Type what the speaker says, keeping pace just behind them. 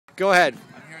Go ahead.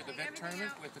 I'm here at the vet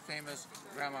tournament with the famous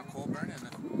Grandma Colbourne and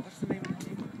what's the name of the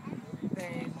team?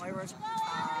 The Moira's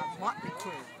Motley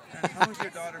Crew. And how has your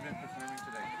daughter been performing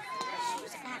today?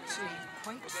 She's actually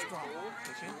quite strong.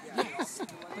 Is she? Yes.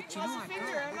 But you know, I got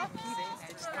a little kitty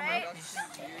that's come out,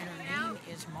 and her name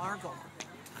is Margaret.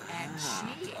 And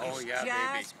she is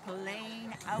just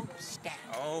plain outstanding.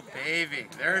 Oh, baby.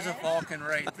 There's a falcon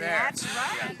right there. That's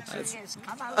right. Yeah. She has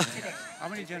come out today. How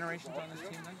many generations on this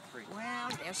team then? 3. Well,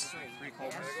 there's 3. 3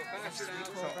 Colbournes? Yes, 3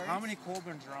 Colbournes. So how many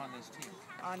Colbournes are on this team?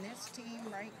 On this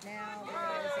team right now,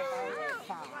 there is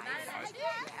about 5.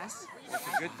 Yes. Well,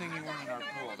 it's a good thing you weren't in our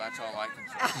pool. That's all I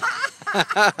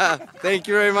can say. Thank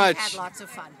you very much. We had lots of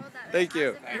fun. Thank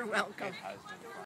you. You're welcome.